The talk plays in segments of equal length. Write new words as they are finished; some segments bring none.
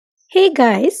Hey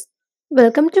guys,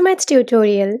 welcome to my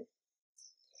tutorial.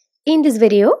 In this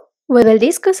video, we will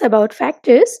discuss about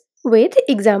factors with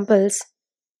examples.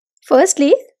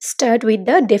 Firstly, start with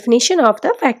the definition of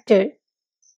the factor.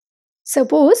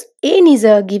 Suppose n is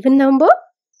a given number.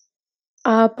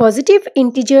 A positive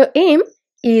integer m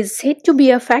is said to be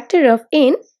a factor of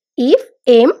n if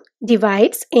m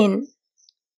divides n.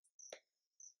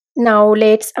 Now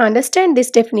let's understand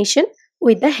this definition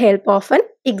with the help of an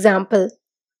example.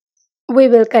 We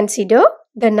will consider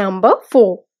the number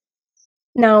 4.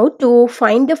 Now, to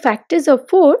find the factors of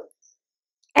 4,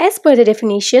 as per the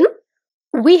definition,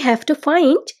 we have to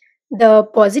find the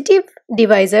positive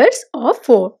divisors of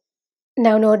 4.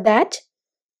 Now, note that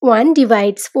 1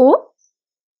 divides 4,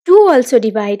 2 also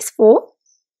divides 4,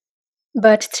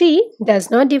 but 3 does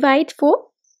not divide 4.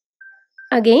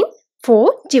 Again,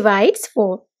 4 divides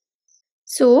 4.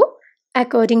 So,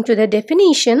 according to the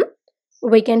definition,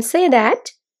 we can say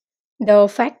that the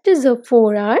factors of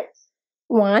 4 are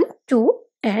 1, 2,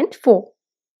 and 4.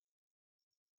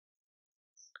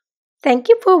 Thank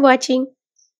you for watching.